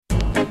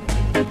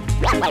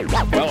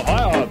Well,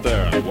 hi out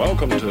there, and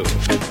welcome to...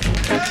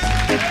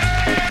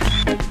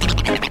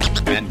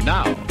 And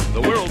now,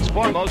 the world's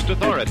foremost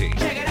authority.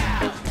 Check it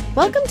out!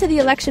 Welcome to the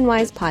Election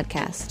Wise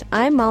podcast.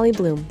 I'm Molly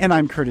Bloom. And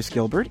I'm Curtis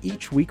Gilbert.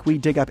 Each week we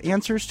dig up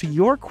answers to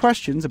your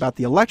questions about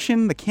the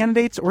election, the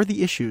candidates, or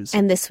the issues.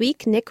 And this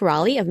week, Nick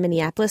Raleigh of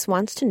Minneapolis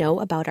wants to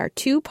know about our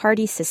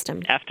two-party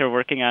system. After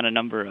working on a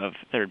number of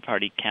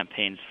third-party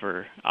campaigns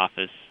for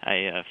office,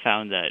 I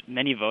found that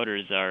many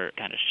voters are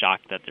kind of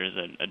shocked that there's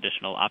an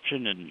additional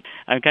option, and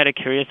I'm kind of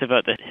curious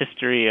about the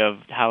history of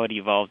how it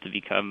evolved to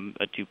become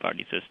a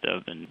two-party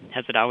system, and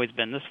has it always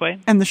been this way?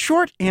 And the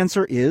short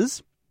answer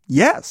is...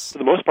 yes. For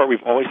the most part,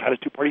 we've always had a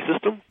two-party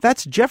system.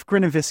 That's Jeff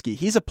Grinovisky.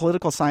 He's a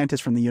political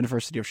scientist from the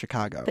University of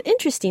Chicago. But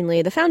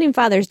interestingly, the Founding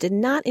Fathers did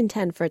not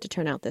intend for it to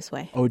turn out this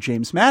way. Oh,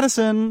 James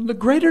Madison. The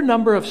greater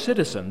number of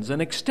citizens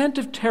and extent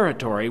of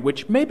territory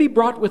which may be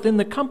brought within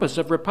the compass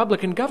of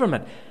Republican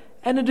government.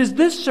 And it is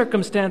this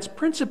circumstance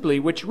principally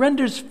which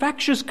renders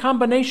factious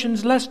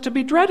combinations less to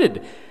be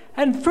dreaded.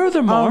 And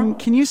furthermore...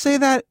 can you say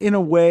that in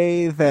a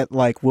way that,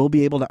 we'll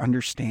be able to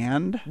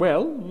understand?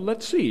 Well,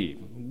 let's see.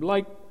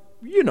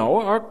 You know,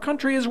 our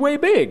country is way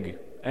big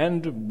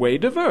and way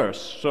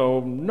diverse, so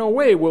no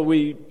way will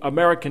we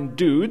American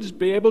dudes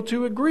be able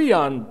to agree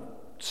on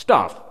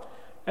stuff.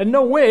 And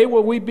no way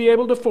will we be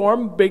able to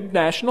form big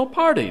national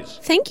parties.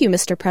 Thank you,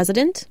 Mr.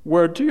 President.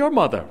 Word to your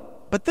mother.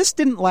 But this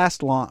didn't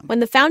last long.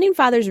 When the Founding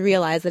Fathers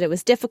realized that it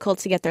was difficult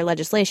to get their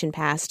legislation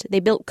passed, they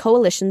built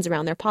coalitions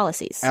around their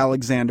policies.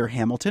 Alexander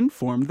Hamilton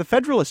formed the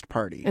Federalist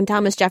Party. And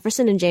Thomas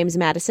Jefferson and James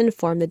Madison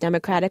formed the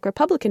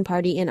Democratic-Republican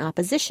Party in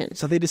opposition.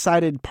 So they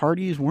decided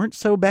parties weren't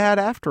so bad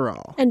after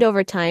all. And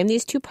over time,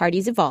 these two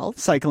parties evolved,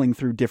 cycling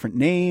through different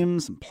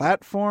names and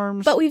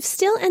platforms. But we've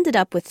still ended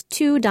up with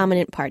two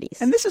dominant parties.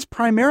 And this is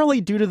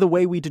primarily due to the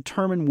way we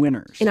determine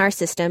winners. In our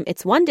system,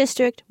 it's one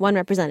district, one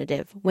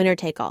representative, winner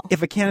take all.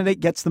 If a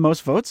candidate gets the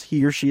most votes,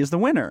 he or she is the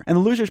winner. And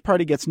the loser's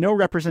party gets no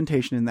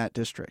representation in that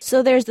district.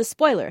 So there's the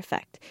spoiler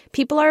effect.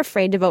 People are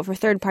afraid to vote for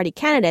third-party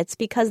candidates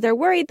because they're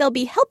worried they'll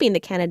be helping the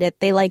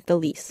candidate they like the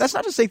least. That's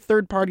not to say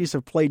third parties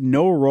have played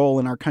no role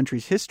in our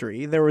country's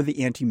history. There were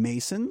the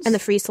Anti-Masons. And the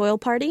Free Soil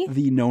Party.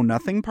 The Know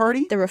Nothing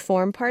Party. The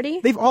Reform Party.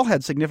 They've all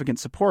had significant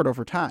support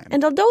over time.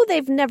 And although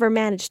they've never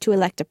managed to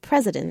elect a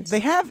president, they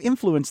have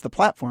influenced the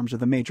platforms of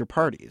the major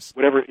parties.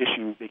 Whatever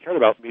issue they cared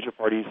about, major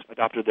parties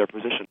adopted their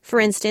position. For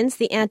instance,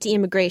 the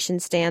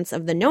anti-immigration stance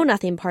of the Know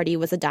Nothing Party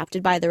was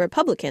adopted by the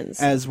Republicans.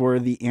 As were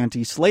the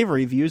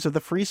anti-slavery views of the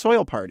Free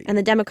Soil Party. And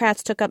the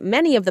Democrats took up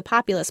many of the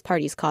Populist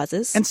Party's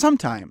causes. And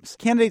sometimes,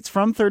 candidates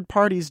from third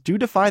parties do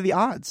defy the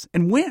odds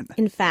and win.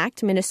 In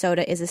fact,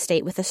 Minnesota is a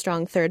state with a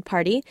strong third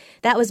party.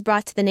 That was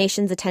brought to the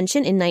nation's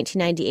attention in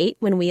 1998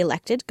 when we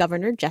elected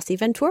Governor Jesse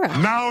Ventura.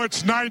 Now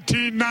it's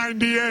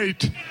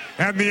 1998,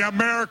 and the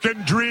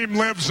American dream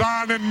lives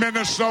on in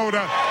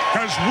Minnesota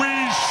because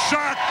we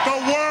shock the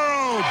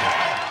world.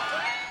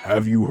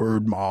 Have you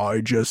heard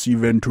my Jesse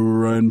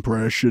Ventura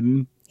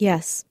impression?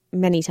 Yes,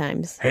 many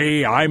times.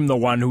 Hey, I'm the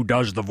one who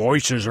does the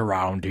voices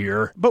around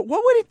here. But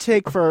what would it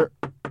take for...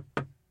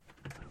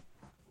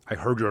 I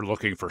heard you're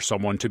looking for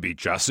someone to be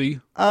Jesse.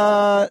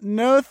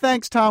 No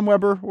thanks, Tom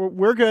Weber.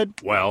 We're good.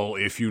 Well,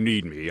 if you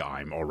need me,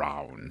 I'm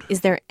around.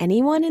 Is there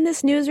anyone in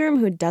this newsroom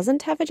who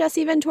doesn't have a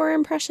Jesse Ventura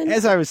impression?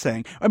 As I was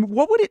saying,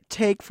 what would it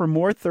take for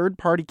more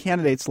third-party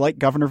candidates like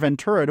Governor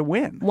Ventura to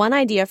win? One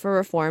idea for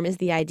reform is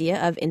the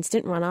idea of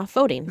instant runoff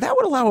voting. That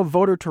would allow a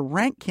voter to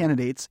rank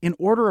candidates in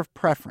order of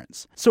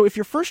preference. So if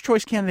your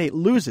first-choice candidate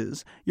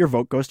loses, your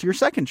vote goes to your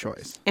second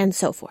choice. And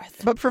so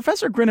forth. But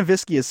Professor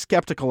Grinovisky is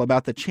skeptical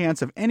about the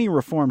chance of any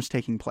reforms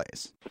taking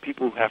place. The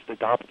people who have to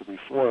adopt the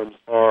reforms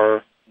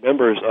are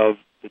members of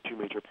the two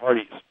major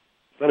parties.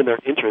 It's not in their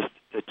interest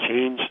to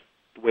change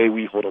the way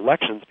we hold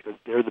elections because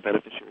they're the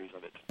beneficiaries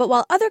of it. But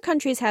while other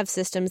countries have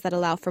systems that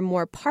allow for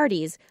more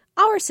parties,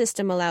 our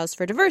system allows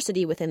for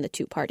diversity within the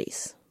two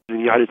parties. In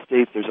the United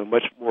States, there's a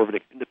much more of an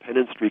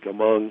independent streak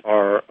among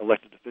our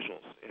elected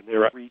officials, and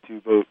they're free to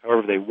vote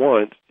however they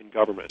want in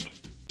government.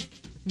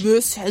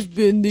 This has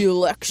been the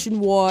Election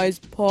Wise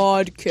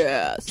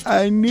podcast.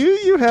 I knew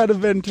you had a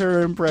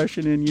Ventura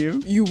impression in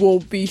you. You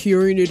won't be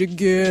hearing it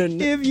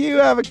again. If you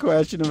have a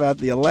question about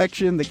the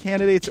election, the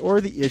candidates, or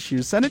the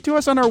issues, send it to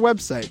us on our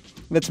website.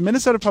 That's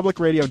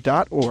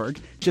minnesotapublicradio.org.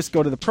 Just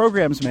go to the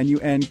programs menu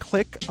and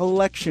click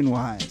Election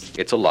Wise.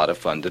 It's a lot of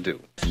fun to do.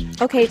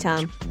 Okay,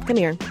 Tom, come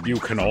here. You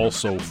can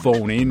also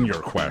phone in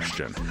your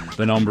question.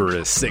 The number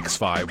is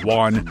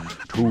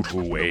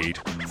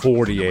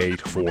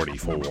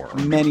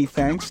 651-228-4844. Many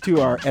thanks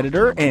to our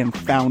editor and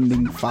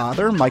founding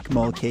father, Mike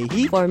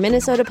Mulcahy. For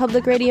Minnesota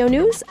Public Radio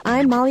News,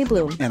 I'm Molly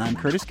Bloom. And I'm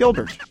Curtis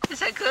Gilbert. Is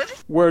that good?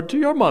 Word to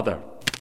your mother.